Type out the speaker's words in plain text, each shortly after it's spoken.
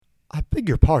Beg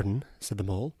your pardon, said the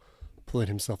mole, pulling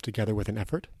himself together with an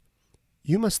effort.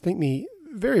 You must think me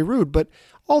very rude, but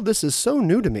all this is so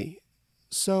new to me.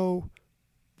 So,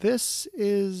 this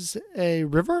is a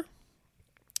river?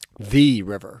 The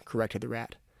river, corrected the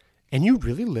rat. And you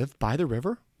really live by the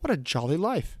river? What a jolly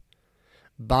life.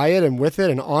 By it and with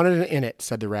it and on it and in it,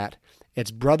 said the rat.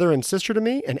 It's brother and sister to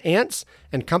me, and aunts,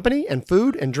 and company, and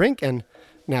food, and drink, and,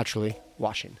 naturally,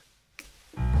 washing.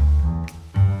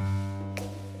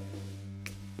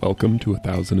 Welcome to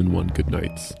 1001 Good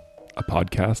Nights, a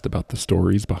podcast about the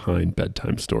stories behind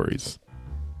bedtime stories.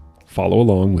 Follow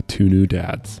along with two new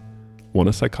dads, one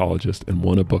a psychologist and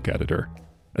one a book editor,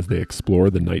 as they explore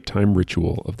the nighttime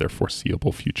ritual of their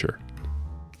foreseeable future.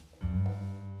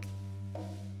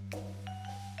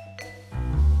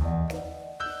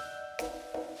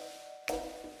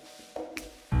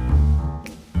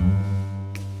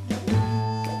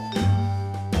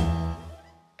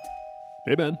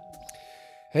 Hey, Ben.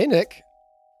 Hey, Nick.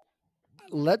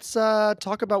 Let's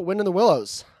talk about Wind in the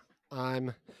Willows.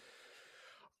 I'm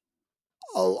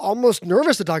almost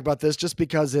nervous to talk about this just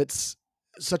because it's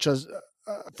such a,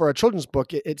 for a children's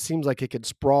book, it seems like it could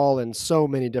sprawl in so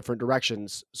many different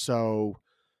directions. So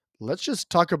let's just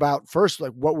talk about first,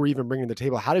 like what we're even bringing to the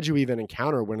table. How did you even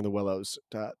encounter Wind in the Willows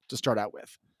to start out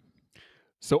with?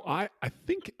 So I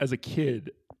think as a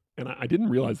kid, and I didn't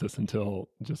realize this until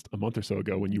just a month or so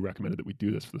ago when you recommended that we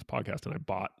do this for this podcast, and I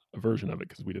bought a version of it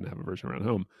because we didn't have a version around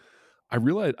home. I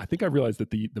think I realized that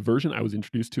the version I was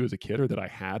introduced to as a kid, or that I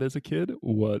had as a kid,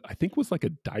 was like a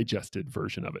digested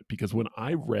version of it. Because when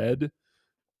I read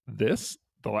this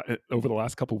over the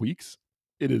last couple of weeks,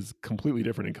 it is completely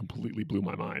different and completely blew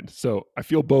my mind. So I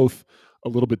feel both a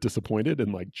little bit disappointed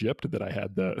and like gypped that I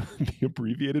had the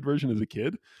abbreviated version as a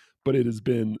kid, but it has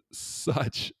been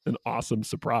such an awesome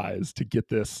surprise to get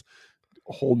this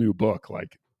whole new book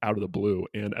like out of the blue,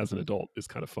 and as an adult is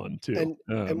kind of fun too.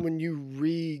 And when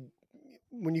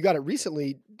you got it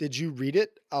recently, did you read it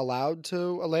aloud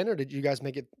to Elena, or did you guys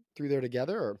make it through there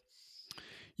together? Or?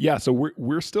 Yeah, so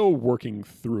we're still working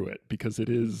through it because it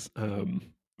is.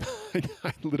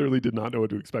 I literally did not know what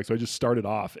to expect, so I just started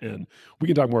off, and we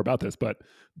can talk more about this. But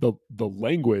the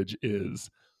language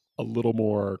is a little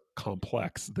more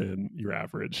complex than your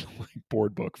average like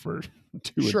board book for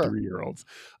 2 Sure. and 3-year-olds.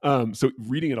 So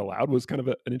reading it aloud was kind of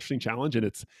an interesting challenge, and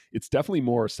it's definitely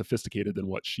more sophisticated than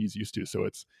what she's used to. So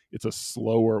it's a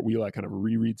slower. We like kind of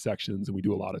reread sections, and we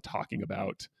do a lot of talking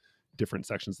about different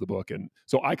sections of the book. And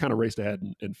so I kind of raced ahead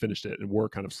and finished it, and we're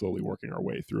kind of slowly working our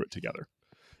way through it together.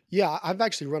 Yeah, I've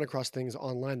actually run across things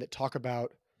online that talk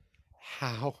about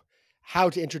how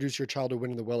to introduce your child to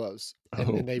Wind in the Willows,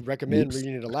 and they recommend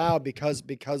reading it aloud because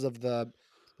of the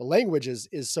language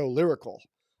is so lyrical.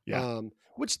 Yeah.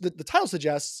 Which the title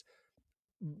suggests,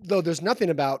 though there's nothing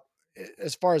about,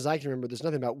 as far as I can remember, there's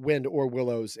nothing about wind or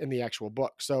willows in the actual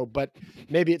book. So, but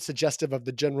maybe it's suggestive of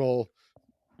the general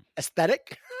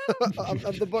aesthetic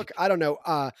of the book. I don't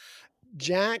know.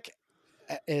 Jack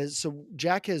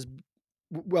Jack is,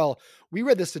 well, we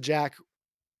read this to Jack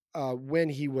when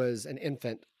he was an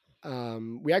infant.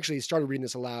 We actually started reading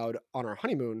this aloud on our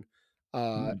honeymoon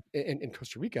in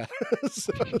Costa Rica.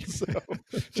 so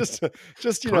just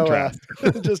just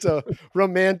a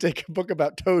romantic book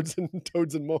about toads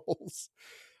and moles,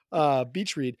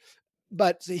 beach read.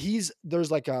 But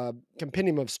there's like a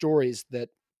compendium of stories that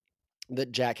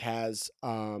Jack has,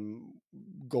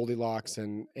 Goldilocks,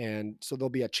 and so there'll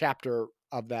be a chapter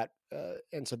of that,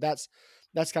 and so that's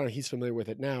kind of, he's familiar with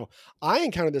it now. I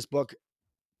encountered this book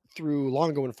through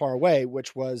Long Ago and Far Away,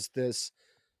 which was this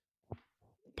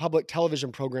public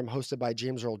television program hosted by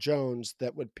James Earl Jones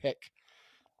that would pick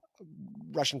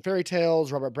Russian fairy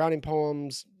tales, Robert Browning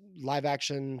poems, live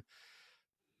action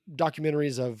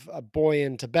documentaries of a boy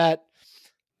in Tibet,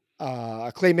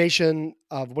 a claymation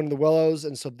of Wind in the Willows,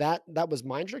 and so that was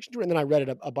my introduction to it. And then I read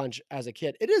it a bunch as a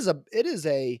kid. It is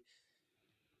a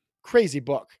crazy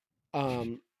book,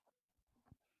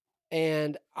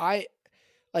 and I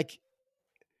like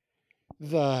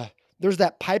there's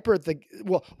that Piper at the,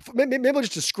 well, maybe I'll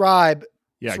just describe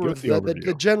sort of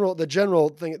the general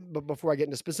thing before I get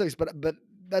into specifics. But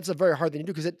that's a very hard thing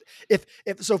to do, because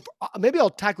maybe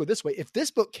I'll tackle it this way. If this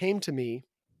book came to me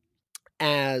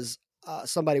as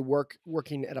somebody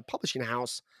working at a publishing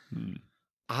house,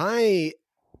 I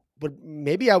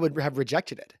would have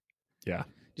rejected it. Yeah.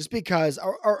 Just because,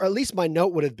 or at least my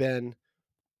note would have been,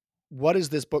 what is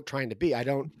this book trying to be? I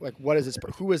don't like, what is this?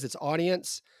 Who is its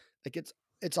audience? Like it's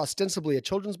ostensibly a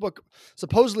children's book.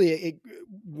 Supposedly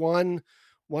one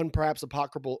perhaps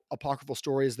apocryphal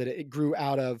story is that it grew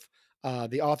out of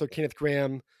the author Kenneth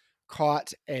Grahame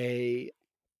caught a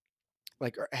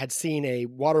had seen a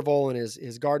water vole in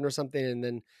his garden or something, and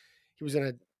then he was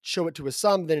going to show it to his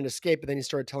son, then it escaped, and then he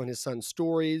started telling his son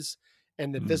stories,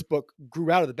 and that this book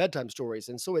grew out of the bedtime stories.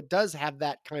 And so it does have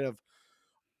that kind of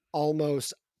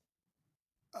almost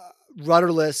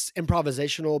rudderless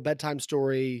improvisational bedtime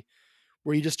story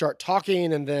where you just start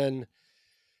talking and then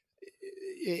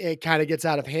it kind of gets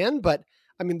out of hand. But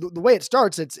I mean, the way it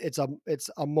starts, it's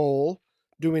a mole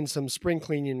doing some spring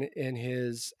cleaning in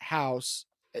his house.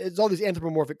 It's all these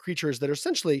anthropomorphic creatures that are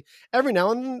essentially every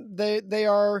now and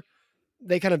then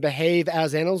they kind of behave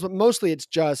as animals, but mostly it's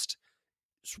just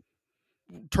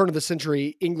turn of the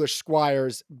century English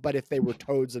squires, but if they were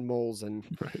toads and moles and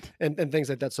and things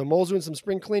like that. So mole's doing some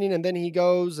spring cleaning, and then he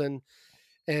goes and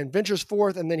ventures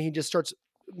forth, and then he just starts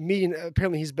meeting.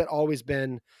 Apparently, he's always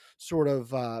been sort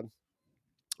of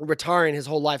retiring his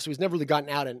whole life, so he's never really gotten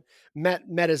out and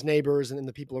met his neighbors and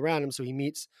the people around him. So he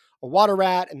meets a water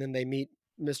rat, and then they meet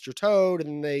Mr. Toad,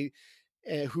 and they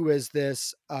who is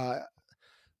this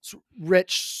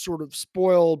rich, sort of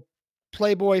spoiled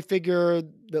playboy figure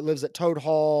that lives at Toad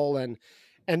Hall, and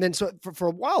then so for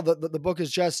a while the book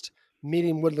is just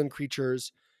meeting woodland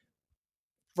creatures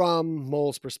from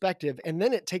Mole's perspective, and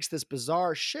then it takes this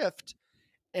bizarre shift,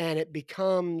 and it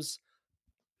becomes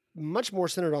much more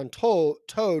centered on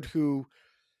Toad, who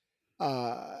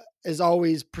is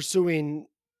always pursuing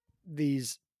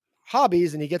these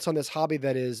hobbies, and he gets on this hobby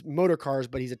that is motor cars,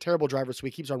 but he's a terrible driver, so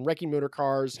he keeps on wrecking motor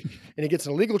cars, and he gets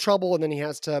in illegal trouble, and then he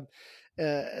has to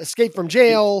escape from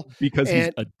jail because he's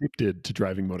addicted to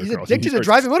driving motor cars. He's addicted to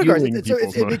driving motor cars. So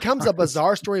it becomes a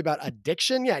bizarre story about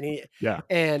addiction. Yeah,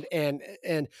 and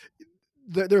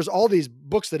there's all these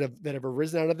books that have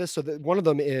arisen out of this. So that one of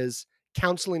them is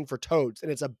Counseling for Toads,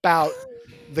 and it's about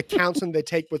the counseling they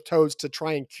take with toads to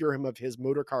try and cure him of his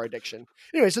motor car addiction.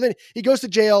 Anyway, so then he goes to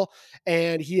jail,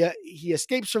 and he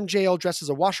escapes from jail dressed as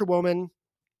a washerwoman,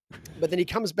 but then he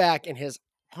comes back, and his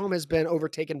home has been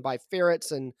overtaken by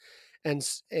ferrets and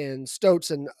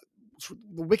stoats and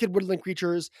the wicked woodland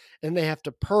creatures, and they have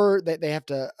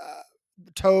to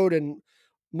Toad and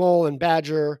Mole and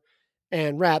Badger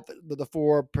and Rat, the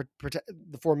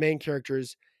four main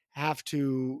characters, have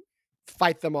to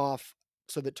fight them off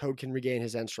so that Toad can regain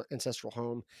his ancestral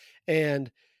home. And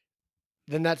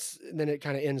then it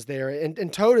kind of ends there.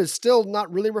 And Toad is still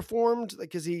not really reformed,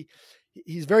 because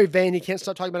he's very vain. He can't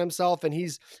stop talking about himself, and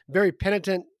he's very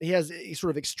penitent. He has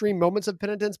sort of extreme moments of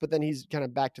penitence, but then he's kind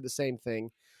of back to the same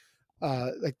thing,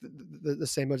 like the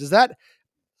same modes. Is that,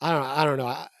 I don't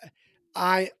know.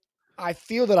 I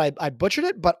feel that I butchered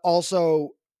it, but also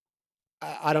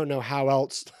I don't know how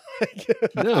else.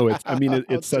 No,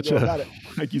 it's such a,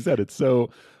 like you said, it's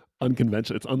so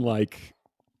unconventional. It's unlike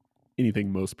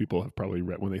anything most people have probably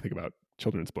read when they think about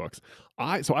children's books.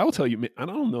 So I will tell you, and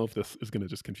I don't know if this is going to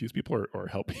just confuse people or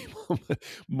help people.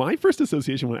 My first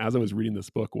association as I was reading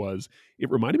this book was, it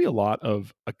reminded me a lot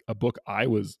of a book I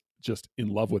was just in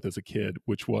love with as a kid,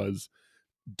 which was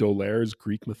D'Aulaire's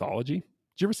Greek Mythology.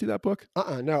 Did you ever see that book?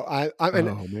 No.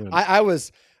 I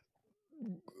was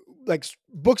like,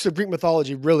 books of Greek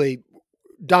mythology really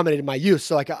dominated my youth.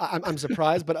 So like, I'm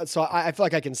surprised, but so I feel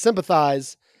like I can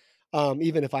sympathize,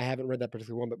 even if I haven't read that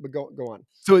particular one, but go on.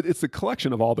 So it's a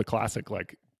collection of all the classic,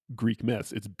 like, Greek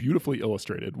myths. It's beautifully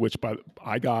illustrated, which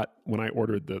I got when I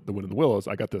ordered the Wind and the Willows.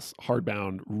 I got this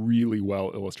hardbound, really well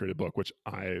illustrated book, which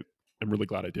I'm really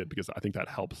glad I did, because I think that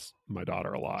helps my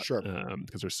daughter a lot. Sure.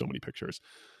 Because there's so many pictures.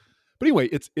 But anyway,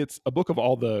 it's a book of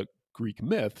all the Greek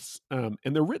myths, and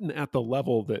they're written at the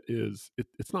level that is,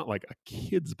 it's not like a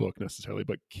kid's book necessarily,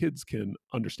 but kids can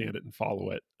understand it and follow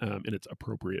it, and it's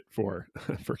appropriate for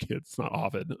kids. It's not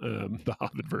Ovid, the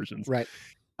Ovid versions, right?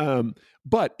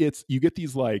 But you get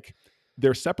these, like,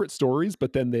 they're separate stories,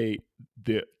 but then the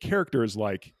characters,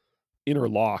 like,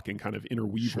 interlock and kind of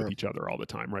interweave with each other all the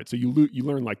time, right? So you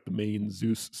learn, like, the main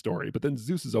Zeus story, but then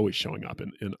Zeus is always showing up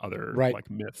in other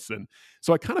like myths, and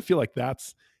so I kind of feel like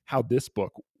that's how this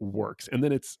book works. And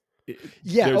then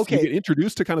you get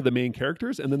introduced to kind of the main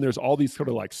characters, and then there's all these sort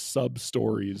of like sub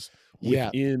stories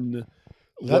within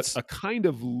a kind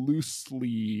of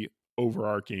loosely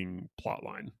overarching plot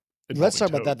line. Let's talk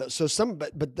about that though. So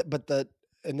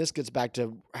and this gets back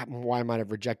to why I might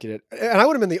have rejected it. And I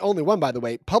would have been the only one, by the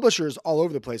way. Publishers all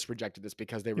over the place rejected this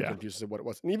because they were confused as to what it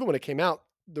was. And even when it came out,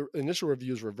 the initial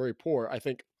reviews were very poor. I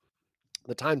think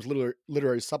the Times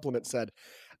Literary Supplement said,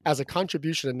 as a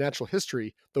contribution in natural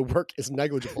history, the work is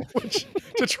negligible. Which,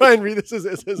 to try and read this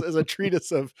as a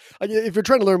treatise of, if you're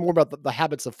trying to learn more about the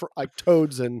habits of like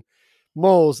toads and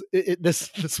moles,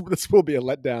 this will be a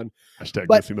letdown. Hashtag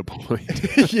missing the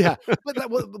point. Yeah, but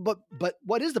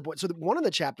what is the point? So one of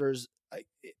the chapters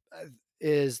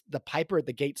is The Piper at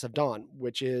the Gates of Dawn,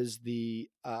 which is the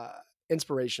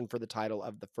inspiration for the title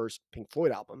of the first Pink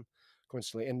Floyd album,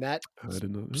 coincidentally. And that I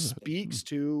didn't know that. speaks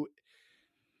to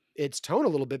its tone a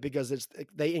little bit because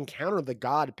they encounter the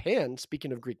god Pan,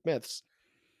 speaking of Greek myths,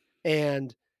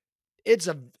 and it's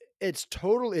a it's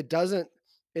total it doesn't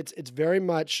it's very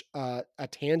much a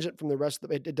tangent from the rest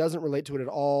of it doesn't relate to it at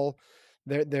all.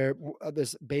 They're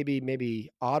this baby maybe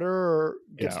otter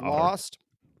Yeah, gets Otter. lost,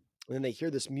 and then they hear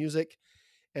this music,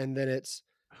 and then it's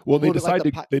a Well, little bit like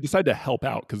the they decide to help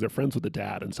out because they're friends with the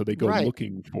dad, and so they go right,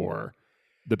 looking for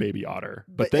the baby otter.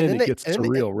 but But then it gets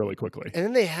surreal really quickly. and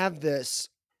then they have this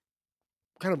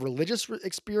kind of religious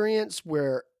experience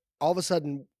where all of a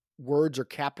sudden words are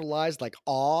capitalized like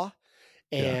awe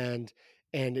Yeah.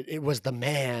 and it was the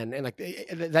man and like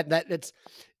that it's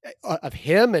of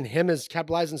him and him is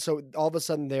capitalized and so all of a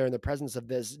sudden they're in the presence of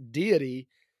this deity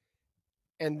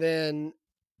and then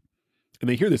And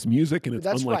they hear this music, and it's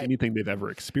that's unlike right anything they've ever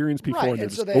experienced before, and they're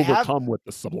and so just they have overcome with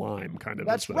the sublime kind of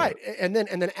as that's the right and then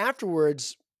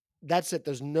afterwards that's it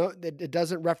there's no it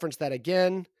doesn't reference that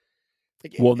again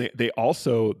like well, and they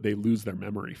also they lose their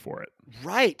memory for it,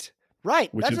 right,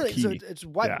 right. which That's is it. So key. it's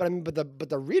what, Yeah. but I mean, but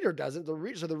the reader doesn't.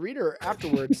 So the reader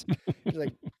afterwards is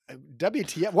like,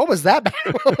 WTF? What was that?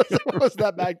 What was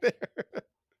that back there?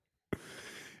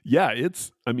 Yeah,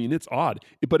 I mean, it's odd,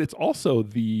 but it's also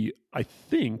I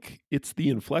think it's the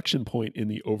inflection point in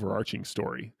the overarching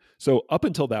story. So up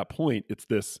until that point, it's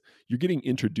this, you're getting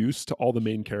introduced to all the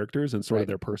main characters and sort of Right,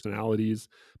 their personalities.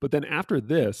 But then after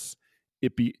this,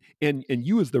 and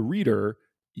you as the reader,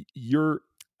 you're,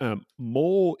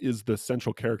 Mole is the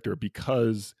central character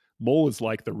because Mole is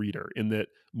like the reader in that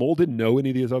Mole didn't know any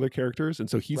of these other characters, and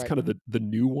so he's right, kind of the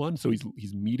new one. So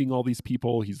he's meeting all these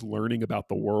people, he's learning about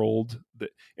the world that,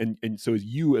 and so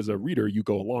you as a reader, you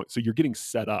go along, so you're getting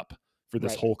set up for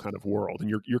this right, whole kind of world, and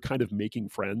you're kind of making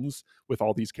friends with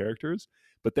all these characters.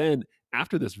 But then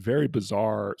after this very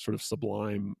bizarre sort of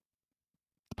sublime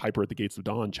Piper at the Gates of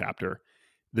Dawn chapter,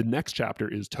 the next chapter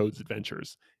is Toad's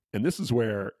adventures, and this is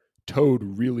where Toad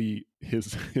really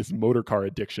his motor car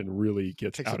addiction really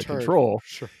gets takes a out of turn. control.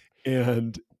 Sure.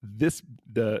 And this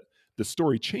the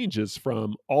story changes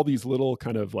from all these little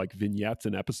kind of like vignettes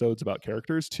and episodes about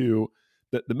characters to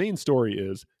the main story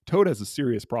is Toad has a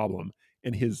serious problem,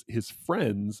 and his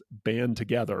friends band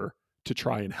together to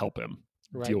try and help him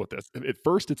Right, deal with this. At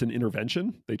first it's an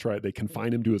intervention. They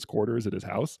confine him to his quarters at his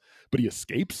house, but he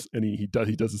escapes, and he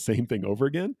does the same thing over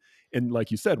again. And like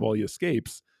you said, while he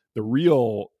escapes, the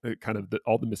real kind of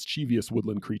all the mischievous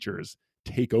woodland creatures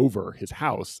take over his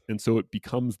house, and so it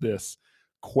becomes this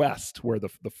quest where the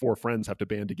four friends have to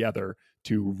band together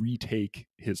to retake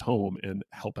his home and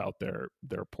help out their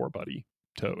poor buddy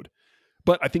Toad.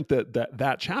 But I think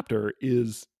that chapter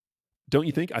is, don't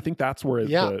you think? I think that's where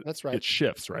yeah, that's right. it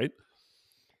shifts, right?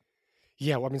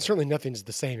 Yeah, well, I mean, certainly nothing's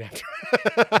the same after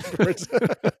afterwards.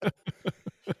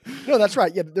 No, that's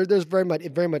right. Yeah, there's very much.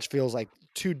 It very much feels like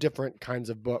two different kinds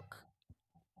of book.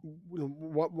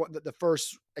 What the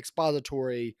first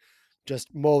expository,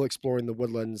 just Mole exploring the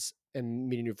woodlands and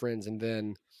meeting new friends, and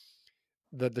then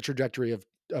the trajectory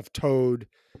of Toad,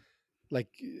 like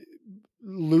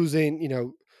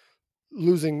losing,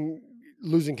 losing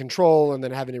losing control and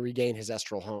then having to regain his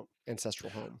ancestral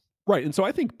home. Right. And so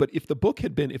I think, but if the book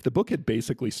had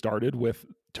basically started with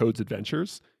Toad's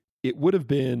adventures, it would have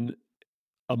been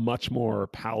a much more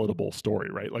palatable story,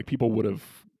 right? Like people would have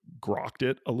grokked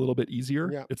it a little bit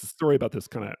easier. Yeah, It's a story about this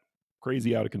kind of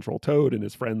crazy out of control Toad, and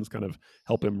his friends kind of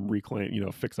help him reclaim,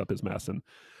 fix up his mess.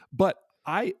 But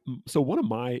so one of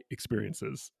my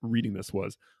experiences reading this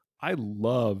was I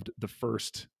loved the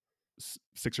first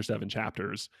 6 or 7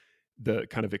 chapters, the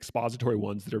kind of expository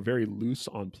ones that are very loose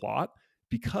on plot,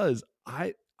 because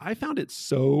I found it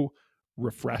so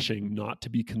refreshing not to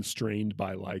be constrained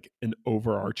by like an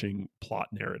overarching plot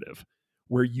narrative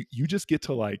where you just get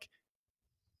to like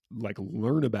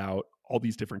learn about all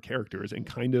these different characters and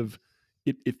kind of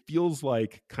it feels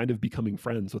like kind of becoming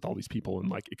friends with all these people and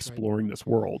like right, exploring this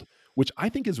world, which I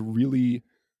think is really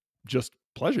just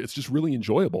pleasure. It's just really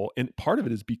enjoyable. And part of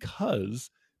it is because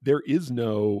there is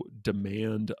no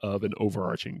demand of an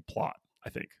overarching plot, I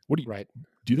think. What right.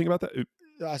 do you think about that?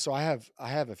 So I have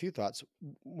a few thoughts.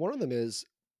 One of them is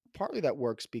partly that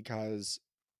works because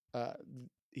uh,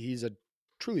 he's a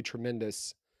truly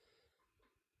tremendous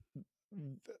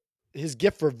his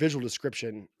gift for visual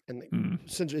description and Mm,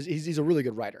 since he's a really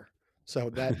good writer, so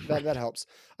that right. helps.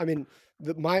 I mean,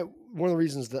 my one of the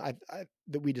reasons that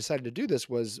that we decided to do this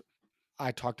was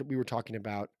we were talking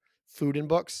about food in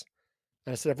books,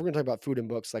 and I said if we're going to talk about food in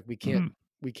books, like Mhm.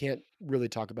 we can't really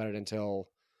talk about it until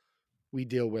we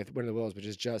deal with Winter of the Willows, which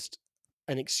is just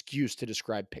an excuse to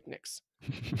describe picnics,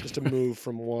 just to move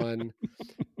from one,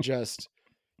 just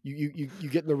you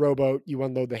get in the rowboat, you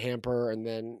unload the hamper, and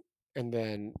then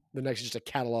the next is just a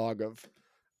catalog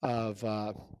of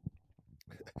uh,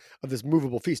 of this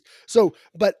movable feast. So,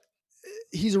 but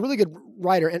he's a really good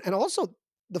writer, and also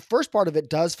the first part of it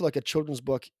does feel like a children's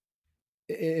book,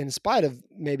 in spite of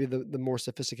maybe the more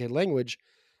sophisticated language,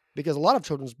 because a lot of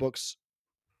children's books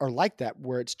are like that,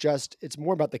 where it's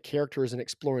more about the characters and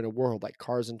exploring a world, like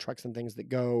cars and trucks and things that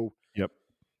go. Yep.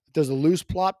 There's a loose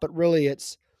plot, but really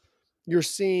you're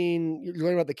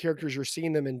learning about the characters, you're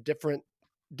seeing them in different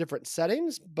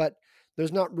settings, but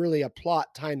there's not really a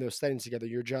plot tying those settings together.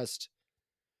 You're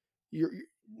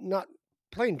not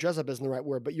playing dress up isn't the right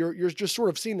word, but you're just sort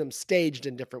of seeing them staged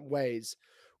in different ways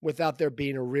without there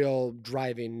being a real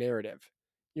driving narrative.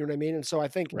 You know what I mean? And so I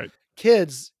think Right.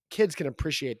 kids can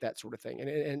appreciate that sort of thing,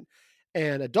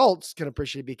 and adults can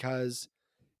appreciate it because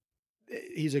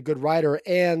he's a good writer,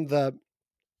 and the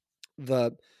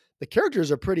the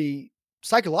characters are pretty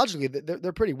psychologically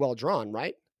they're pretty well drawn,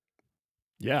 right?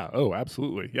 Yeah. Oh,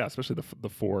 absolutely. Yeah. Especially the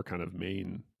four kind of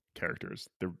main characters.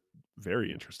 They're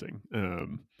very interesting.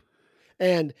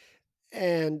 And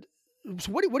And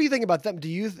so what do you think about them? Do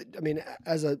you I mean,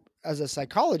 as a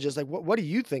psychologist, like what do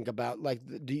you think about, like,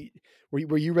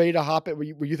 were you ready to hop it? Were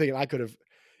you thinking I could have,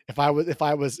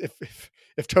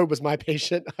 if Toad was my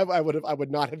patient, I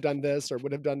would not have done this or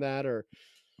would have done that, or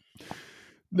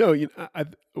No,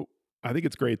 I think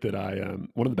it's great that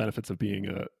one of the benefits of being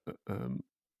a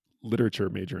literature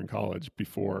major in college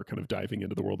before kind of diving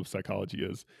into the world of psychology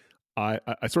is I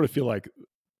sort of feel like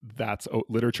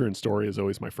literature and story is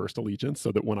always my first allegiance,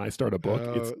 so that when I start a book,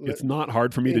 uh, it's not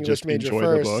hard for me to English just major enjoy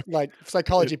the first, book. like It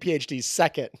psychology PhD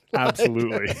second.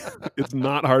 absolutely it's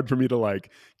not hard for me to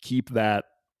like keep that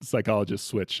psychologist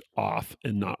switch off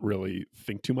and not really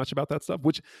think too much about that stuff,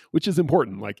 which is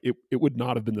important. Like it would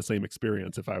not have been the same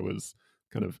experience if I was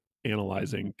kind of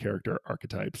analyzing character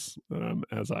archetypes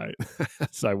as I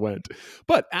as I went.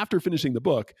 But after finishing the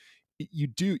book, you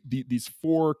do these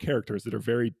four characters that are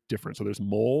very different. So there's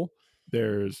Mole,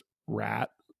 there's Rat,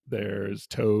 there's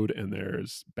Toad, and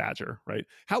there's Badger, right?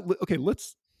 Okay,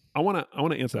 I want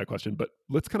to answer that question, but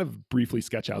let's kind of briefly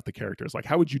sketch out the characters. Like,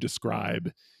 how would you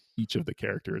describe each of the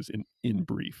characters in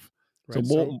brief? So Right.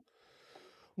 So Mole.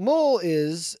 Mole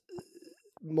is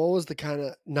Mole is the kind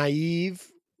of naive,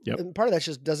 Yep. and part of that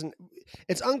just doesn't.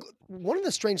 One of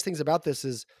the strange things about this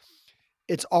is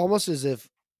it's almost as if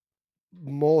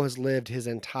Mole has lived his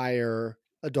entire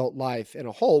adult life in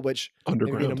a hole, which maybe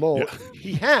being a Underground. mole Yeah.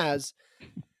 he has,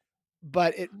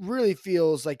 but it really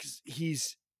feels like he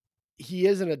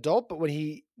is an adult, but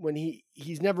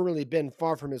he's never really been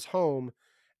far from his home,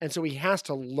 and so he has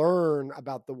to learn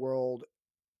about the world,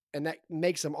 and that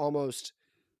makes him almost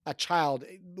a child.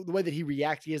 The way that he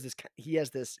reacts, he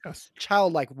has this Yes.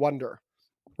 childlike wonder,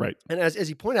 Right. and as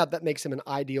you point out, that makes him an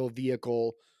ideal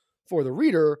vehicle for the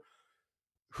reader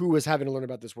who is having to learn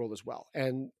about this world as well.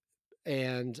 And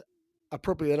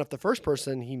appropriately enough, the first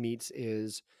person he meets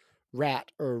is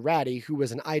Rat, or Ratty, who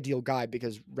is an ideal guy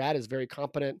because Rat is very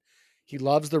competent. He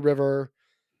loves the river.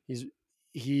 He's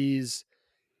he's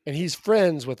he's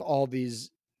friends with all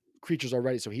these creatures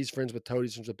already. So he's friends with Toad.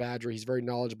 He's friends with Badger. He's very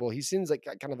knowledgeable. He seems like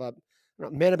kind of a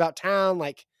man about town,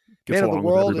 like Gets man of the along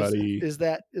with world. everybody. Yeah.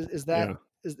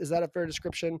 Is that a fair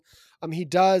description? He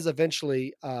does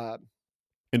eventually.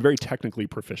 And very technically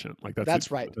proficient. Like that's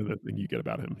That's right. the thing you get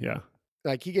about him. Yeah.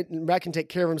 Like Rat can take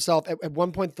care of himself. At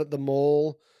one point, the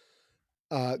mole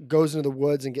goes into the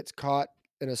woods and gets caught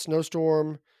in a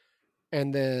snowstorm,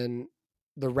 and then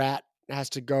the rat has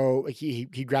to go. He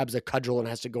grabs a cudgel and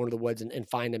has to go into the woods and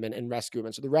find him and rescue him.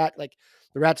 And so the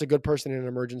rat's a good person in an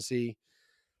emergency.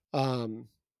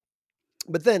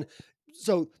 But then,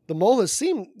 so the mole has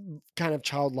seemed kind of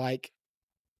childlike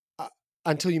uh,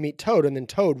 until you meet Toad, and then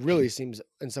Toad really seems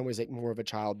in some ways like more of a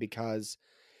child because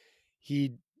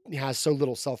he has so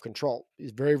little self-control.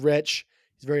 He's very rich.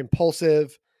 He's very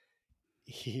impulsive.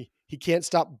 He can't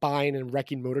stop buying and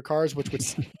wrecking motor cars, which would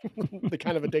the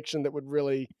kind of addiction that would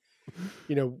really,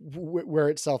 wear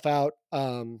itself out.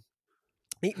 But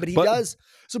he But does.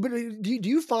 So, but do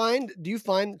you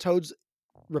find Toad's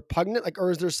repugnant, like,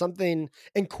 or is there something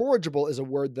incorrigible? Is a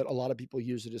word that a lot of people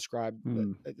use to describe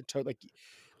the Toad. Like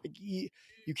you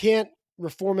can't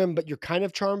reform him, but you're kind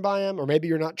of charmed by him, or maybe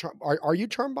you're not. Are you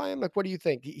charmed by him? Like, what do you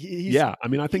think? yeah, I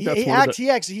mean, I think that's one of the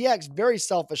he acts very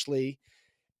selfishly.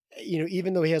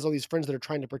 Even though he has all these friends that are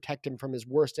trying to protect him from his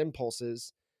worst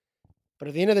impulses, but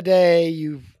at the end of the day,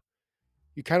 you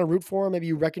kind of root for him. Maybe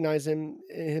you recognize him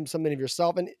something of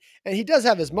yourself, and he does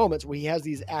have his moments where he has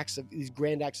these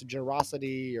grand acts of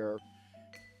generosity, or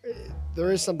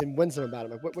there is something winsome about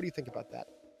him. Like, what do you think about that?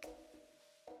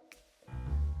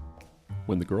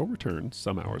 When the girl returned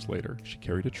some hours later, she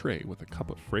carried a tray with a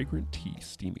cup of fragrant tea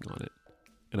steaming on it,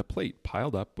 and a plate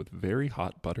piled up with very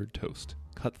hot buttered toast,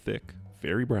 cut thick,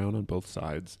 very brown on both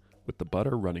sides, with the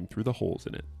butter running through the holes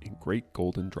in it in great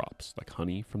golden drops like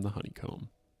honey from the honeycomb.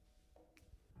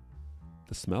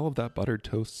 The smell of that buttered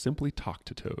toast simply talked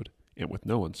to Toad, and with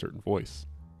no uncertain voice.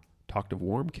 Talked of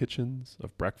warm kitchens,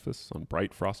 of breakfasts on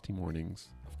bright frosty mornings,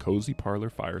 of cozy parlor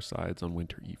firesides on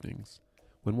winter evenings,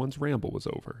 when one's ramble was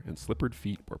over and slippered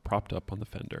feet were propped up on the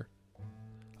fender,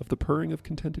 of the purring of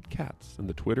contented cats and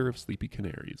the twitter of sleepy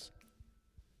canaries.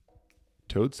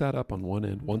 Toad sat up on one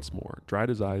end once more, dried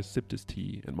his eyes, sipped his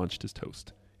tea, and munched his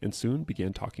toast, and soon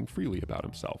began talking freely about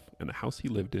himself and the house he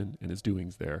lived in and his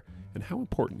doings there, and how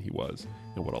important he was,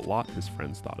 and what a lot his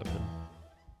friends thought of him.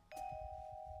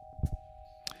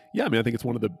 Yeah, I mean, I think it's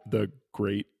one of the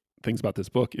great things about this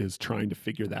book is trying to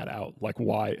figure that out. Like,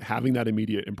 why having that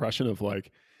immediate impression of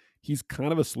like, he's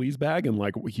kind of a sleazebag and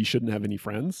like he shouldn't have any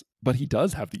friends, but he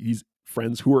does have these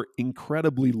friends who are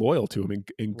incredibly loyal to him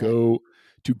and go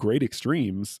to great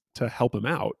extremes to help him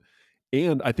out.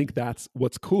 And I think that's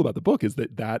what's cool about the book is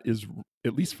that is,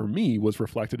 at least for me, was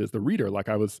reflected as the reader. Like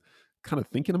I was kind of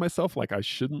thinking to myself, like I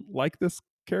shouldn't like this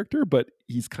character, but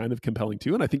he's kind of compelling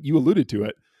too. And I think you alluded to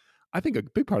it. I think a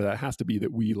big part of that has to be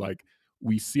that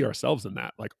we see ourselves in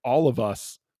that. Like all of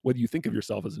us, whether you think of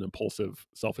yourself as an impulsive,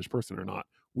 selfish person or not,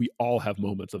 we all have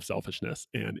moments of selfishness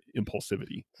and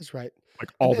impulsivity. That's right.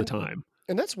 Like all the time.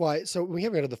 And that's why, so we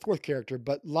haven't got to the fourth character,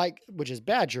 but which is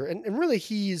Badger. And really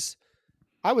he's,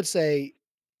 I would say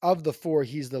of the four,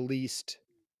 he's the least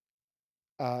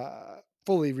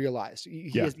fully realized. He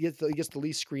gets the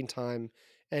least screen time,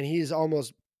 and he's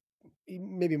almost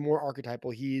maybe more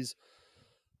archetypal. He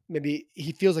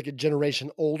feels like a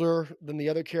generation older than the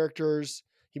other characters.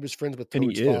 He was friends with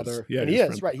Toad's father. Yeah, and he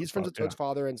is, right. He's friends with Toad's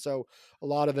father. And so a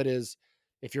lot of it is,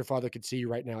 if your father could see you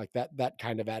right now, like that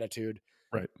kind of attitude.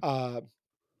 Right.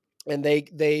 And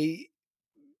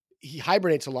he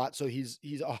hibernates a lot. So he's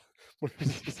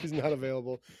not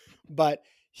available, but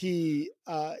he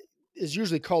is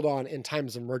usually called on in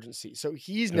times of emergency. So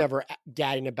he's never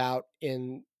gadding about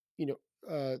in,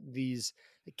 these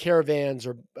caravans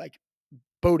or like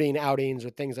boating outings or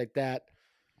things like that.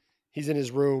 He's in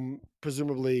his room,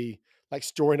 presumably like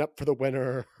storing up for the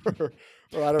winter, or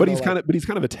I don't know. He's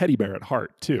kind of a teddy bear at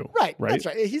heart too. Right. That's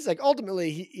right. He's like,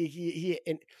 ultimately he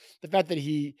and the fact that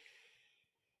he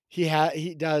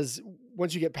does,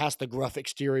 once you get past the gruff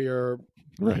exterior,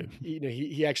 right.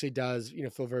 He actually does,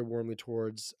 feel very warmly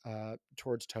towards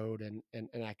Toad and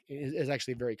is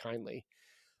actually very kindly.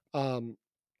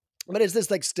 But is this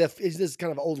like stiff? Is this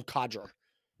kind of old codger?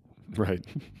 Right.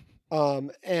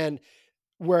 And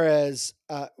whereas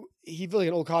he feels like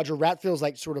an old codger, Rat feels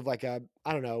like sort of like a,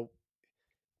 I don't know,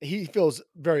 he feels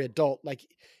very adult. Like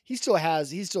he still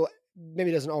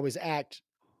maybe doesn't always act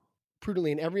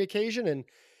prudently in every occasion. And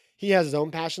he has his own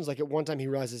passions. Like at one time he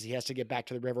realizes he has to get back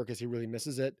to the river because he really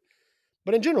misses it.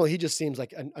 But in general, he just seems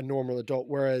like a normal adult.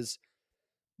 Whereas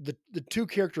the two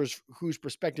characters whose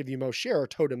perspective you most share are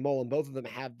Toad and Mole, and both of them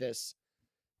have this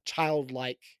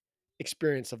childlike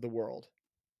experience of the world.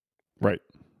 Right.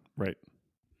 Right.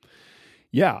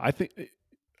 Yeah, I think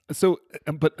so.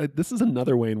 But this is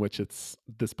another way in which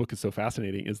this book is so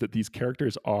fascinating, is that these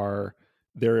characters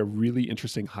they're a really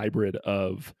interesting hybrid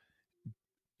of,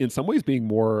 in some ways, being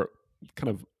more kind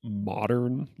of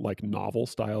modern, like novel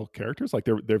style characters. Like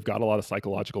they've got a lot of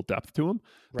psychological depth to them,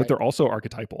 but they're also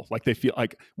archetypal. Like they feel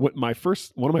like one of my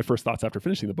first thoughts after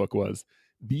finishing the book was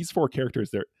these four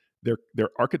characters. They're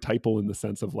archetypal in the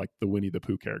sense of like the Winnie the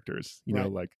Pooh characters. You know,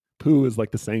 like Pooh is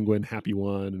like the sanguine, happy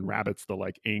one, and Rabbit's the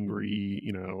like angry,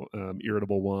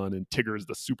 irritable one, and Tigger's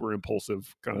the super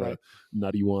impulsive, kind of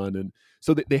nutty one. And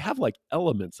so they have like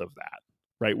elements of that,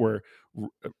 right? Where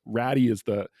Ratty is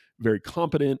the very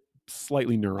competent,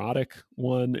 slightly neurotic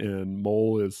one, and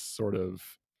Mole is sort of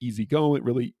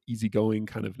really easygoing,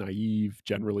 kind of naive,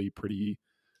 generally pretty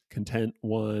content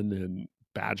one, and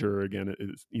Badger again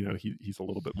is, he's a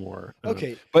little bit more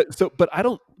okay. But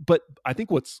I think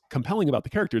what's compelling about the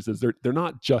characters is they're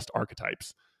not just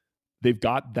archetypes. They've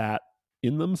got that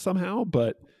in them somehow,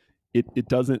 but it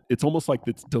doesn't. It's almost like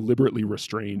it's deliberately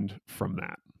restrained from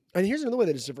that. And here's another way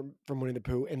that is different from Winnie the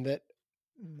Pooh, in that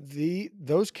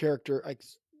those character, like,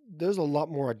 there's a lot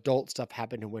more adult stuff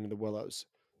happening in Winnie the Willows.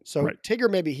 So Tigger,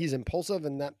 maybe he's impulsive,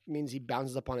 and that means he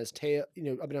bounces up on his tail, up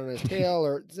and down on his tail,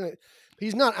 or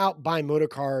he's not out buying motor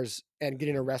cars and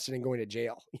getting arrested and going to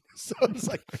jail. So it's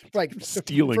like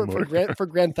stealing for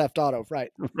Grand Theft Auto,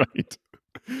 right? Right.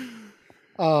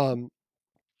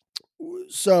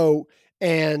 So,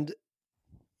 and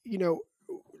you know,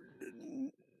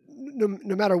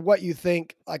 no matter what you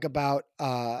think, like about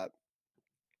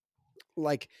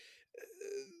like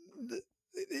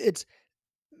it's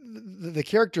the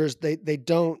characters, they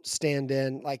don't stand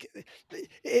in like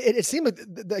it seemed like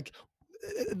like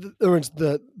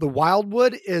the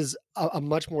wildwood is a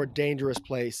much more dangerous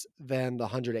place than the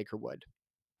 100 acre wood.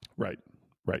 Right.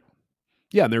 Right.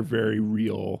 Yeah, and they're very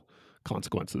real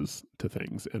consequences to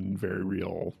things and very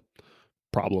real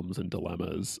problems and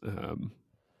dilemmas.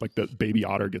 Like the baby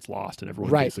otter gets lost and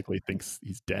everyone Right. basically thinks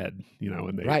he's dead,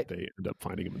 and Right. they end up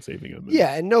finding him and saving him. And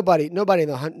Yeah, and nobody in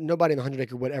the 100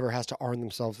 acre wood ever has to arm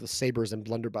themselves with sabers and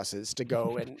blunderbusses to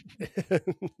go and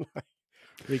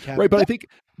wreak right, havoc.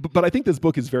 but I think this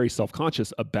book is very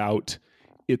self-conscious about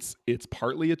it's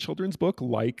partly a children's book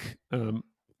like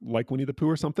Winnie the Pooh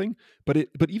or something, but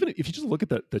even if you just look at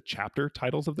the chapter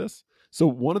titles of this, so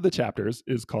one of the chapters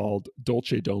is called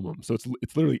Dulce Domum. So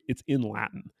it's literally it's in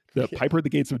Latin. The Yeah, Piper at the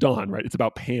Gates of Dawn, right? It's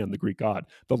about Pan, the Greek god.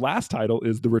 The last title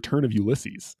is The Return of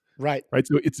Ulysses, right. right?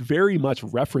 So it's very much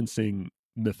referencing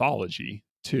mythology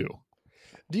too.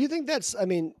 Do you think that's? I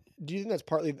mean, do you think that's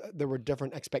partly there were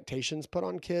different expectations put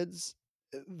on kids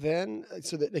then,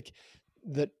 so that like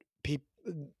that people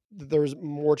there was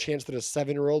more chance that a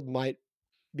 7-year-old might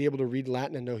be able to read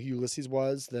Latin and know who Ulysses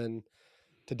was than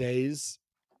today's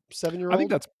seven year I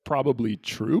think old? that's probably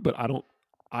true, but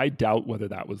I doubt whether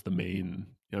that was the main.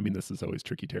 I mean, this is always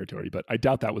tricky territory, but I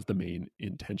doubt that was the main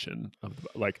intention of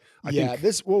like. I Yeah, think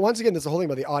this well once again, this is the whole thing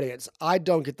about the audience. I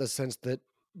don't get the sense that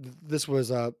this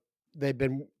was a they've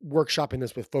been workshopping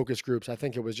this with focus groups. I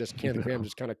think it was just Kenneth Grahame no,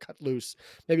 just kind of cut loose.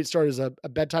 Maybe it started as a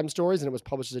bedtime stories and it was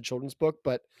published as a children's book,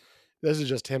 but this is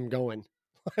just him going.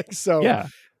 Like so, yeah.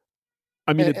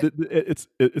 I mean, and it's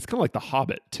kind of like The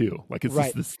Hobbit too. Like it's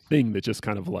right. this thing that just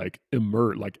kind of like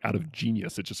emerged, like out of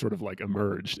genius. It just sort of like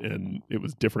emerged, and it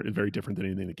was different and very different than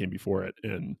anything that came before it.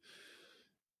 And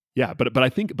yeah, but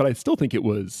I still think it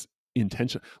was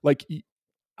intentional. Like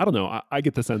I don't know. I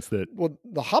get the sense that Well,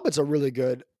 the Hobbit's a really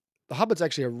good. The Hobbit's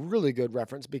actually a really good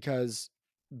reference because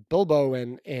Bilbo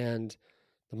and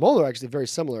the Mole are actually very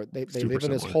similar. They super live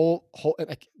in this similar, hole.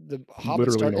 Like the Hobbit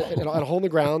literally start a in a whole. hole in the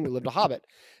ground. They lived a Hobbit,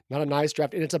 not a nice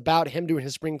draft, and it's about him doing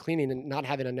his spring cleaning and not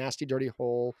having a nasty, dirty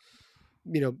hole.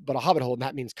 But a Hobbit hole, and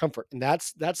that means comfort, and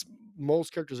that's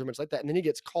most characters are much like that. And then he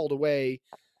gets called away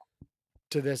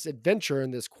to this adventure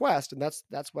and this quest, and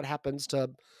that's what happens to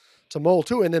Mole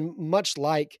too. And then much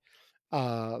like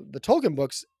the Tolkien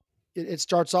books, it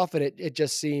starts off and it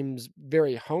just seems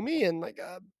very homey and like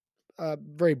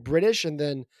very British, and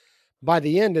then by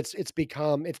the end, it's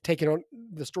taken on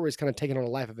the story's kind of taken on a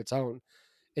life of its own,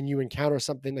 and you encounter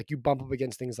something like you bump up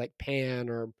against things like Pan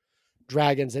or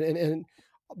dragons, and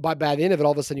by the end of it,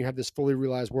 all of a sudden you have this fully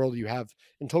realized world. You have,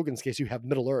 in Tolkien's case, you have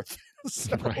Middle Earth.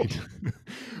 So Right.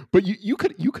 But you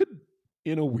could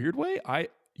in a weird way,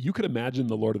 you could imagine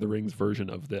the Lord of the Rings version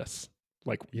of this.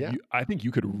 Like yeah, I think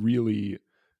you could really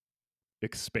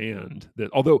expand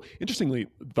that. Although interestingly,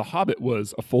 The Hobbit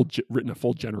was written a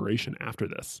full generation after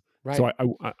this. right, So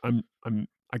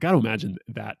I got to imagine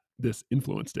that this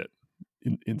influenced it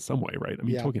in some way, right? I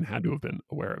mean, yeah, Tolkien had to have been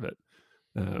aware of it.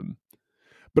 Um,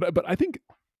 but I think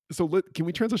so. Can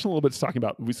we transition a little bit to talking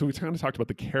about? So we kind of talked about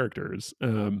the characters.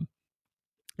 And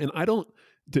I don't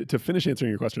to finish answering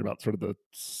your question about sort of the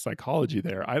psychology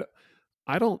there. I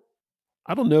don't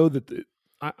I don't know that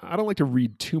I don't like to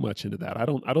read too much into that. I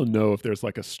don't know if there's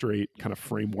like a straight kind of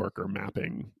framework or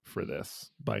mapping for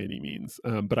this by any means.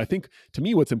 But I think to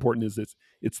me what's important is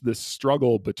it's this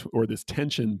struggle or this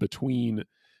tension between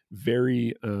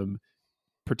very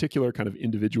particular kind of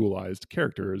individualized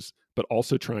characters, but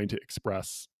also trying to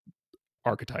express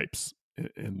archetypes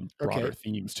and broader okay.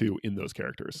 themes too in those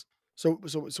characters. So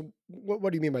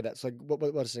what do you mean by that? So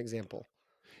like what's an example?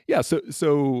 Yeah,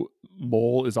 so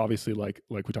Mole is obviously like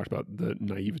we talked about the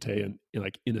naivete and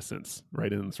like innocence,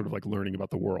 right, and sort of like learning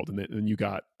about the world, and then you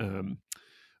got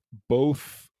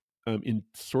both in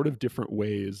sort of different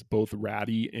ways. Both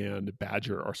Ratty and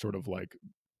Badger are sort of like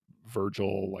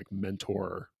Virgil, like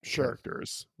mentor Sure,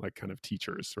 characters, like kind of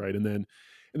teachers, right, and then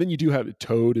you do have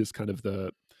Toad is kind of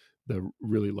the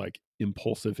really like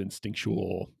impulsive,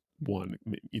 instinctual one.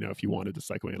 If you wanted to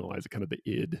psychoanalyze it, kind of the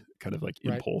id, kind of like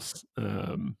right. impulse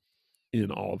in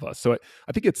all of us. So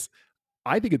I think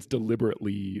it's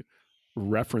deliberately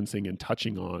referencing and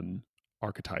touching on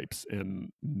archetypes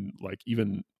and like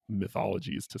even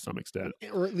mythologies to some extent.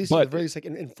 Or at least at the But very least, like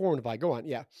informed by. Go on,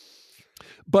 yeah,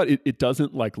 it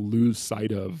doesn't like lose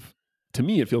sight of. To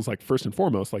me, it feels like first and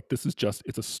foremost, like this is just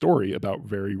it's a story about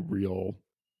very real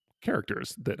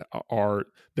characters that are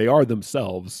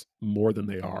themselves more than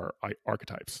they are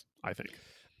archetypes, I think.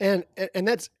 And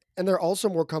they're also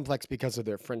more complex because of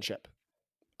their friendship.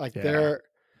 Like Yeah.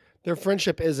 their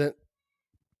friendship isn't.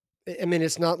 I mean,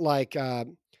 it's not like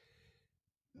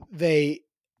they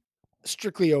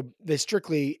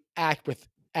strictly act with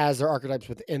as their archetypes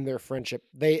within their friendship.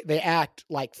 They act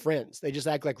like friends. They just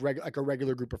act like like a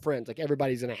regular group of friends. Like every group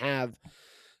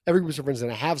of friends is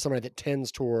gonna have somebody that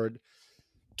tends toward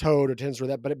Toad or tends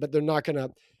toward that, but they're not gonna.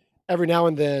 Every now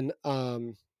and then,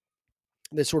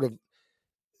 they sort of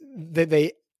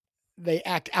they they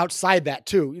act outside that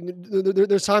too.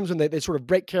 There's times when they sort of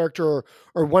break character,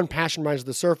 or one passion rises to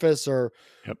the surface, or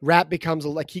Yep. Rat becomes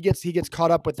like he gets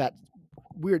caught up with that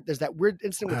weird. There's that weird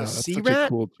incident with the That's sea such a rat.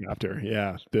 cool chapter.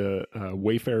 Yeah. The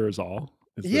Wayfarer's All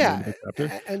is the name of Yeah, the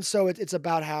chapter. and so it's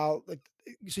about how like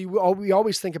so we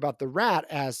always think about the rat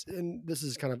as, and this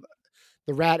is kind of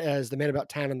the rat as the man about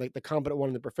town and like the competent one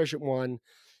and the proficient one.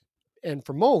 And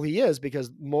for Mole, he is, because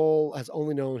Mole has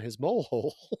only known his mole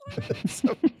hole.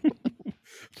 So,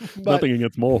 but Nothing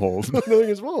against mole holes. knowing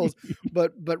his moles,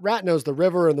 but Rat knows the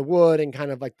river and the wood and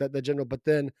kind of like the general. But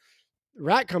then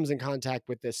Rat comes in contact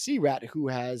with this sea rat who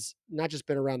has not just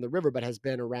been around the river, but has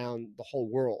been around the whole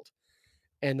world.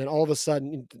 And then all of a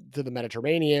sudden to the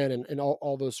Mediterranean and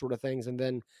all those sort of things. And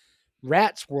then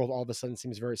Rat's world all of a sudden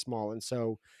seems very small. And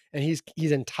so, and he's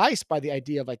enticed by the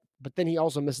idea of like, but then he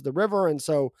also misses the river. And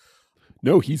so,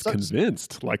 No, he's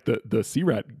convinced. Like the sea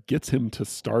rat gets him to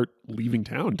start leaving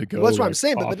town to go. Well, that's what I'm like,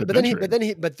 saying. off But adventuring.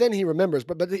 then he remembers.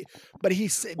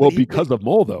 Because of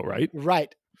Mole, though, right?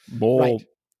 Right. Mole, Right.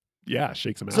 yeah,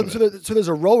 shakes him out So of it. so there's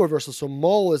a role reversal. So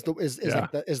Mole is Yeah.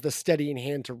 like the steadying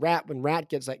hand to Rat when Rat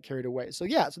gets like carried away. So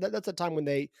yeah, so that's a time when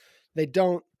they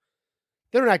don't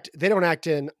act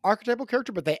in archetypal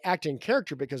character, but they act in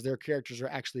character because their characters are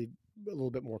actually a little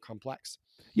bit more complex.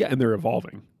 Yeah, and they're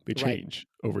evolving. They Right. change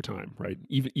over time, right?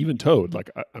 Even Toad,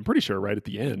 like I'm pretty sure, right at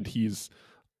the end, he's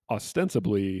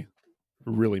ostensibly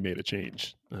really made a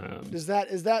change. Is that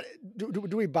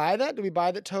do we buy that? Do we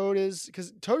buy that Toad is,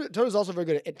 because Toad is also very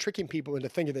good at tricking people into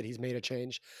thinking that he's made a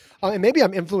change, and maybe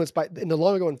I'm influenced by in the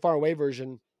Long Ago and Far Away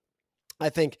version. I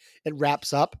think it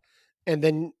wraps up, and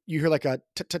then you hear like a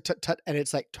tut tut tut tut, and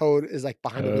it's like Toad is like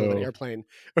behind the wheel of an airplane,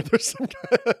 or there's some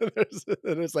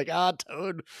and it's like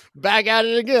Toad back at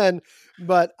it again.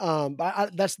 But I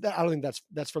don't think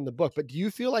that's from the book. But do you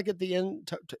feel like at the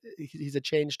end he's a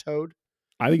changed Toad?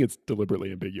 I think it's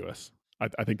deliberately ambiguous.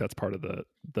 I think that's part of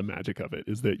the magic of it,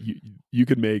 is that you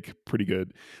could make pretty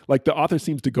good, like the author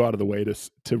seems to go out of the way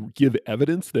to give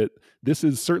evidence that this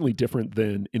is certainly different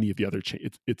than any of the other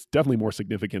it's definitely more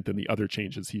significant than the other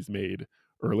changes he's made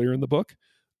earlier in the book.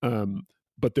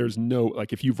 But there's no,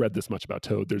 like, if you've read this much about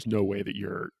Toad, there's no way that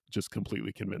you're just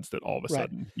completely convinced that all of a Right.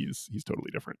 sudden he's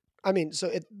totally different. I mean,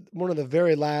 so one of the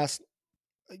very last,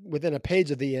 within a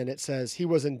page of the end, it says he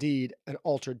was indeed an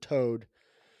altered Toad.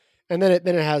 And then it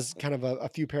has kind of a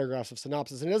few paragraphs of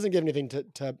synopsis, and it doesn't give anything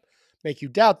to make you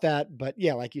doubt that. But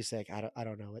yeah, like you say, I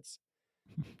don't know. It's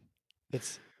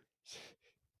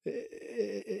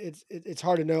it's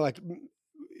hard to know. Like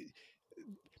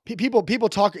people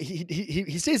talk.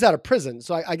 He stays out of prison,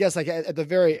 so I guess like at the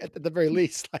very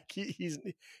least, like he's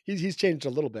changed a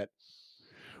little bit.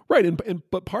 Right,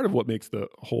 but part of what makes the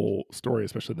whole story,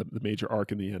 especially the major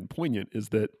arc in the end, poignant is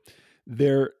that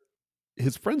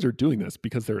his friends are doing this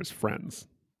because they're his friends.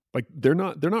 Like they're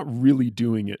not really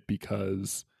doing it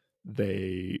because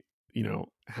they,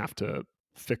 have to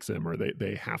fix him, or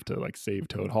they have to like save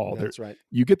Toad Hall. That's right.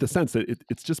 You get the sense that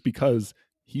it's just because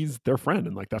he's their friend,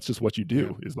 and like that's just what you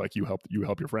do, is like you help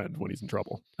your friend when he's in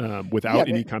trouble, without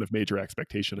any kind of major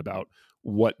expectation about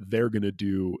what they're going to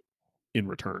do in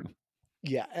return.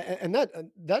 Yeah, and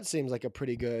that seems like a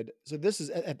pretty good. So this is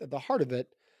at the heart of it.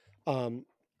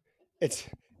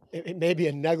 It may be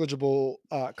a negligible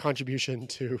contribution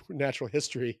to natural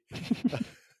history,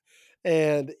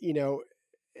 and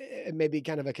it may be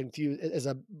kind of a confused as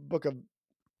a book of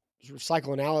sort of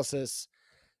psychoanalysis.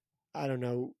 I don't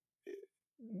know.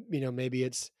 Maybe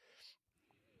there's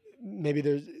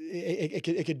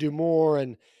it could do more,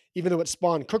 and even though it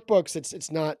spawned cookbooks,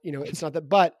 it's not it's not that,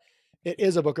 but it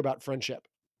is a book about friendship,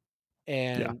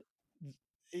 Yeah.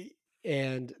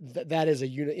 and that is a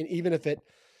unit. And even if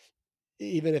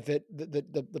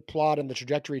the plot and the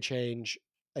trajectory change,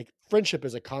 like friendship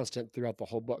is a constant throughout the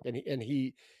whole book, and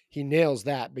he nails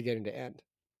that beginning to end.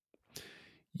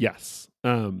 Yes.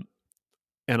 But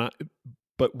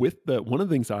with one of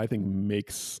the things that I think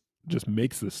makes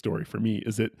this story for me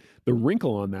is that the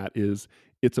wrinkle on that is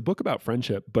it's a book about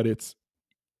friendship, but it's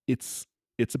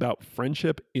about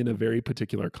friendship in a very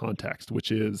particular context,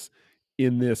 which is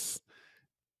in this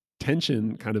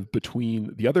tension kind of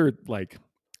between the other like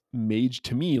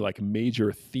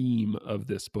major theme of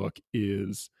this book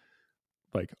is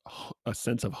like a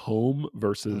sense of home Oh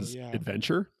versus yeah.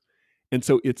 adventure. And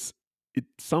so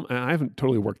and I haven't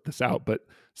totally worked this out, but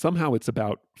somehow it's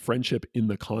about friendship in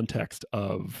the context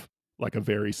of like a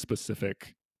very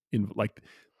specific in like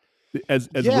as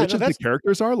Yeah, rich no, as the that's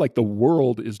characters are, like the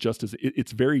world is just as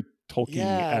it's very yeah, no,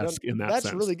 Tolkien-esque in that that's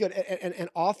sense. really good. And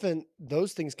often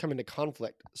those things come into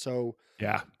conflict. So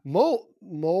Yeah. Mole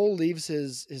leaves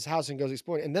his house and goes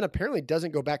exploring, and then apparently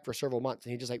doesn't go back for several months,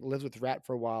 and he just like lives with Rat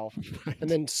for a while, and Right.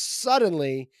 then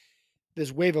suddenly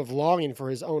this wave of longing for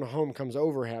his own home comes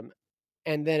over him,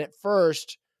 and then at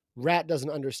first Rat doesn't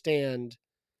understand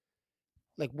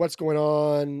like what's going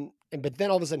on, and but then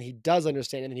all of a sudden he does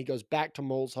understand, and then he goes back to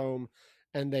Mole's home,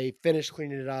 and they finish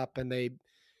cleaning it up, and they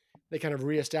kind of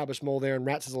reestablish Mole there, and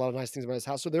Rat says a lot of nice things about his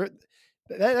house. So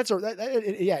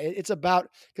it's about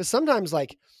because sometimes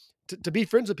like to be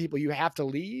friends with people, you have to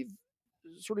leave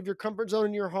sort of your comfort zone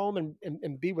in your home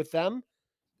and be with them.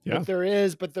 Yeah.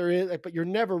 But you're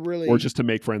never Or really. just to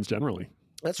make friends generally.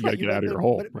 That's You got right. to get out of your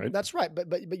hole, But right? that's right.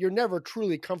 But you're never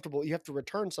truly comfortable. You have to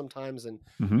return sometimes,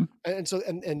 Mhm.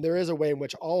 and there is a way in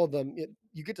which all of them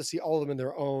you get to see all of them in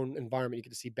their own environment. You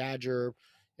get to see Badger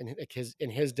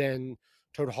and his den.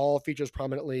 Toad Hall features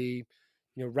prominently.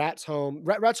 Rat's home.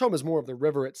 Rat's home is more of the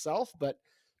river itself, but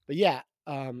yeah,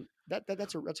 that's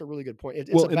a really good point.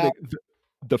 It's Well, and about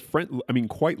the friend, I mean,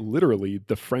 quite literally,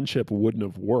 the friendship wouldn't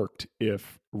have worked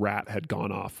if Rat had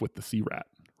gone off with the sea rat,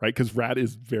 right? Because Rat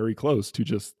is very close to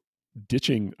just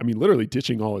ditching, I mean, literally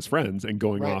ditching all his friends and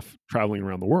going right, off traveling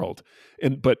around the world.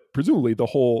 But presumably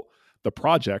the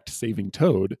project saving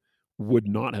Toad would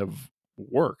not have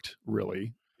worked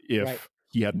really right. if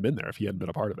he hadn't been there, if he hadn't been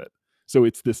a part of it. So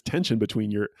it's this tension between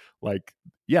your like,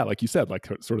 yeah, like you said, like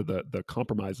sort of the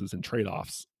compromises and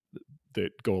trade-offs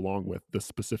that go along with the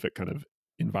specific kind of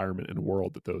environment and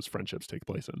world that those friendships take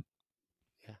place in.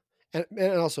 Yeah,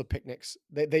 and also picnics.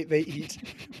 They eat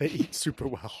super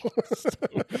well. so,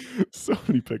 so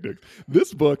many picnics.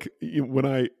 This book, when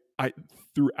I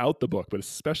throughout the book, but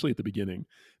especially at the beginning,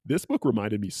 this book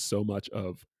reminded me so much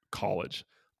of college.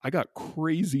 I got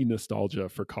crazy nostalgia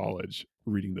for college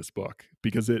reading this book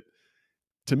because it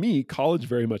to me, college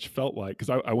very much felt like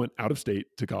because I went out of state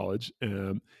to college,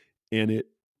 and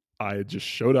I just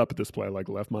showed up at this place, like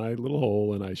left my little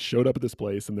hole, and I showed up at this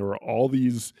place, and there were all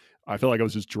these. I felt like I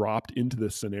was just dropped into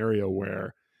this scenario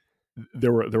where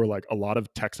there were like a lot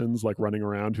of Texans like running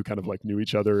around who kind of like knew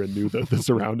each other and knew the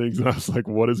surroundings, and I was like,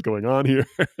 what is going on here?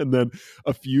 And then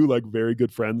a few like very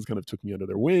good friends kind of took me under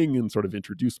their wing and sort of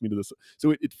introduced me to this. So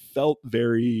it felt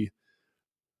very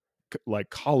like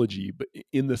collegey, but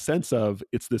in the sense of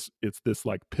it's this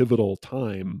like pivotal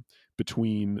time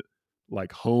between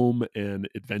like home and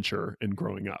adventure and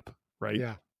growing up, right?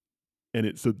 Yeah, And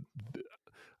it's a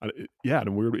yeah,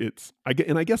 and we're it's I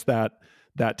guess that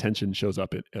tension shows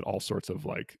up at all sorts of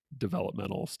like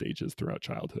developmental stages throughout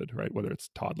childhood, right? Whether it's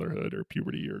toddlerhood or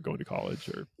puberty or going to college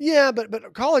or yeah,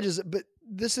 but college is. But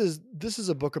this is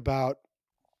a book about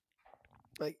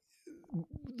like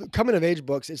the coming of age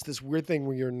books. It's this weird thing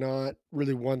where you're not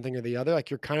really one thing or the other. Like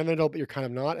you're kind of an adult, but you're kind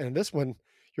of not. And this one,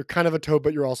 you're kind of a toad,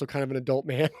 but you're also kind of an adult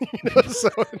man. So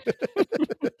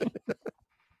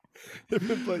does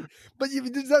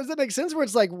that make sense? Where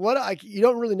it's like, what? Like, you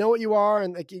don't really know what you are,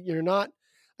 and like you're not.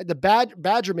 Like the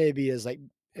badger maybe is like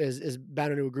is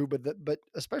bound into a group, but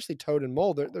especially Toad and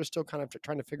Mole, they're still kind of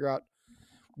trying to figure out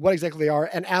what exactly they are.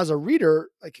 And as a reader,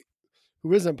 like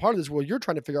who isn't part of this world, you're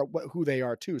trying to figure out who they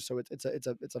are too. So it's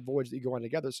a voyage that you go on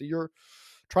together. So you're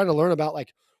trying to learn about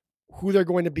like who they're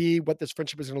going to be, what this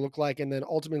friendship is going to look like, and then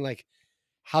ultimately like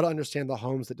how to understand the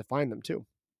homes that define them too.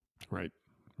 right,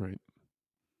 right.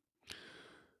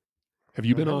 Have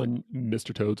you All been right, on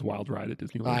Mr. Toad's Wild Ride at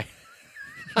Disneyland? I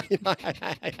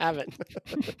I haven't.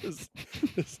 Is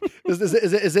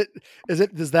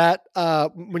it does that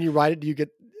when you write it, do you get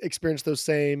experience those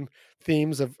same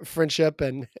themes of friendship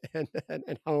and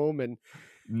home and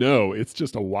No, it's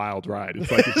just a wild ride.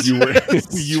 It's like if you were if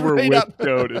you were straight with up?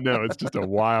 Toad. No, it's just a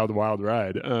wild, wild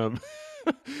ride.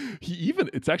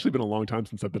 It's actually been a long time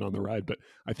since I've been on the ride, but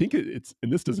I think it's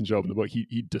and this doesn't show up in the book.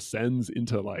 He descends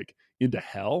into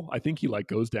hell. I think he like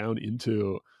goes down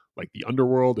into like the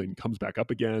underworld and comes back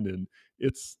up again, and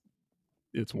it's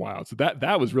it's wild. So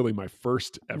that was really my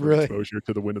first ever Really? exposure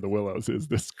to the Wind of the Willows. Is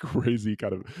this crazy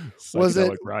kind of Was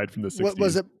it psychedelic ride from the what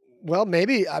was '60s? it? Well,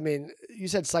 maybe I mean you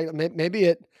said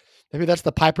maybe that's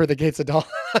the Piper that Gates of Dawn.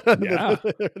 Yeah,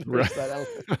 right. There's that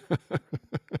element.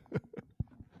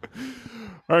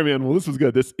 All right, man. Well, this was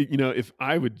good. This, if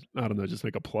I would, I don't know, just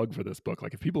make a plug for this book.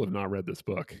 Like, if people have not read this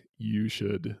book, you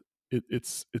should.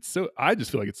 It's so. I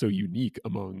just feel like it's so unique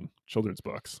among children's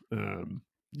books.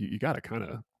 You got to kind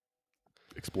of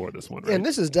explore this one, right? And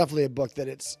this is definitely a book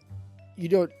that you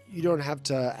don't have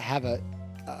to have a.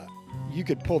 You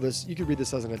could pull this. You could read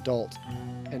this as an adult,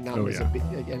 and not miss a beat.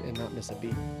 And not miss a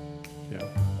beat. Yeah.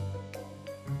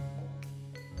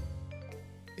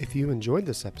 If you enjoyed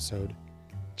this episode,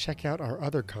 check out our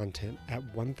other content at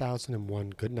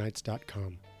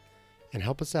 1001goodnights.com and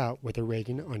help us out with a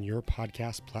rating on your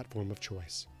podcast platform of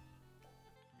choice.